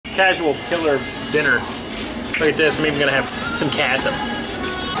Casual killer dinner. Look at this, I'm even gonna have some cats.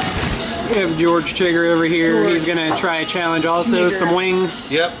 We have George Chiger over here. He's gonna try a challenge also, some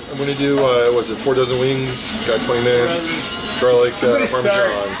wings. Yep, I'm gonna do, was it 4 dozen wings, got 20 minutes, garlic, parmesan.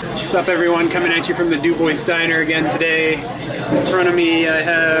 What's up everyone, coming at you from the Dubois Diner again today. In front of me I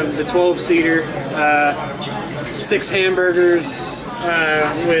have the 12-seater, 6 hamburgers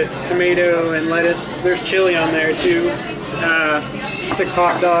with tomato and lettuce. There's chili on there too. 6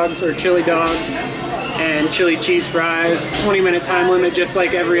 hot dogs or chili dogs and chili cheese fries. 20-minute time limit, just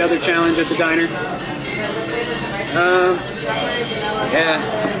like every other challenge at the diner. Yeah,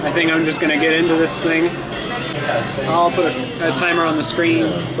 I think I'm just gonna get into this thing. I'll put a timer on the screen,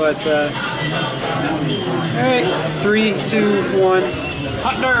 but alright, 3, 2, 1,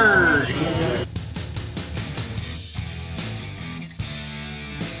 hot dog!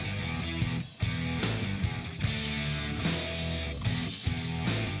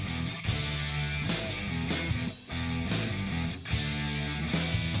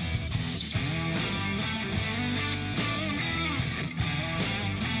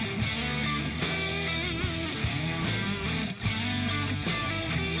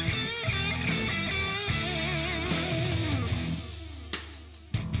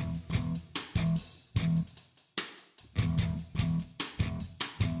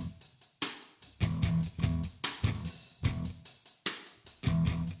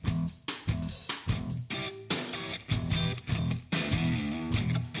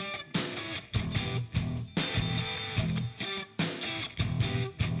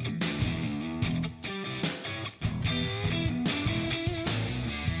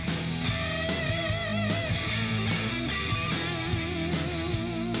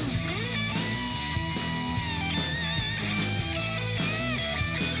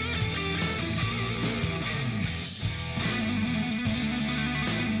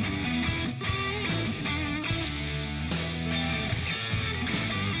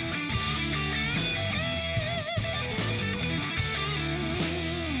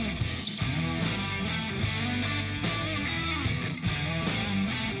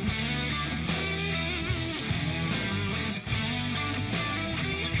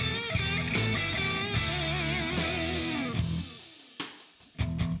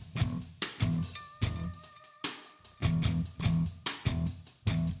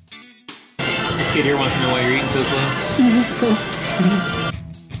 This kid here wants to know why you're eating so slow.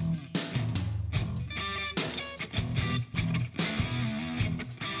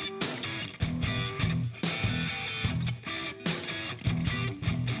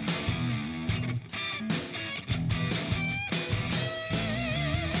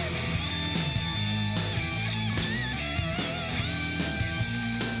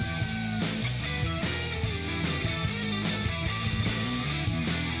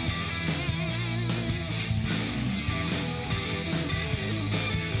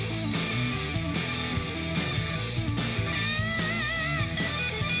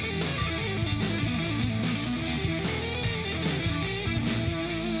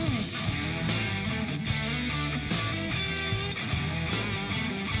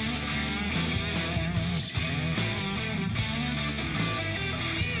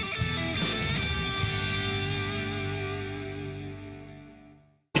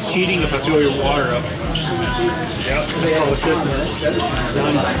 It's cheating if I fill your water up. Yep, that's all assistance.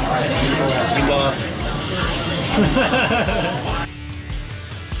 Done. You lost.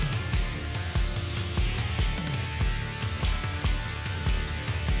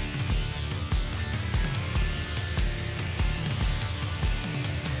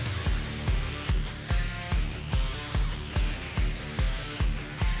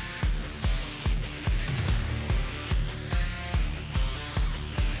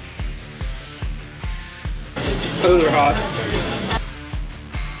 Those are hot.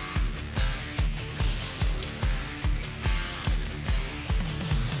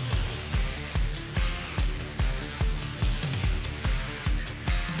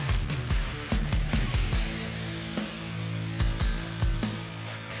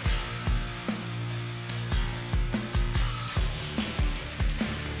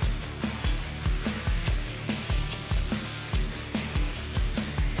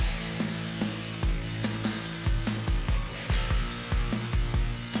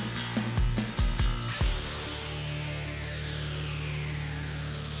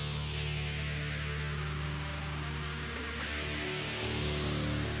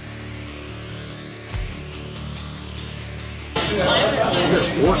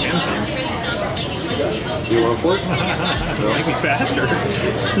 Fork and things. You want a fork? Make me faster.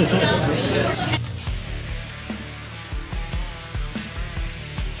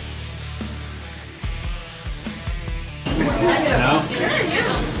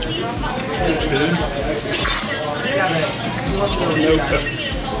 Spoon. Nope.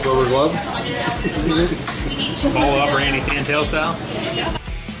 Rubber gloves. Ball up Randy Santel style.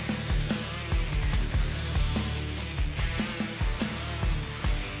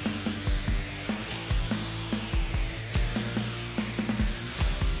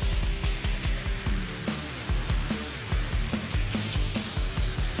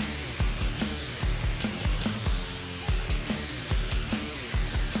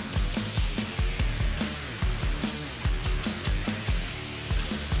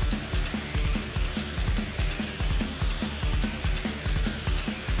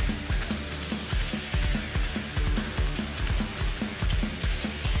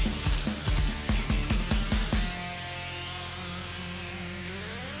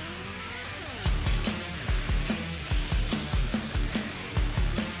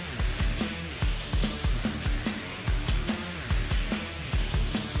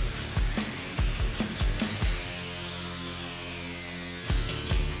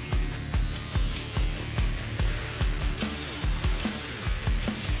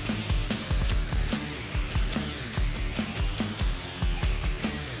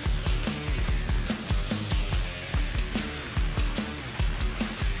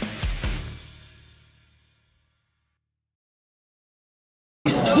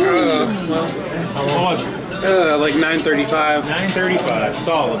 What was it? Like 9:35. 9:35.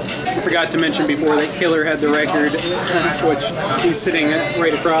 Solid. I forgot to mention before that Killer had the record, which he's sitting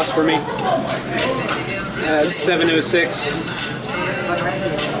right across from me. It's 7:06.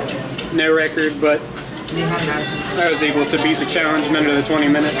 No record, but I was able to beat the challenge in under the 20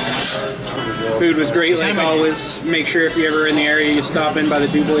 minutes. Food was great like always. Make sure if you're ever in the area you stop in by the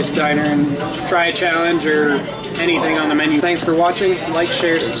Dubois Diner and try a challenge or anything on the menu. Thanks for watching. Like,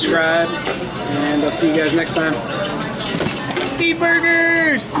 share, subscribe, and I'll see you guys next time. Eat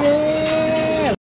burgers! Yay!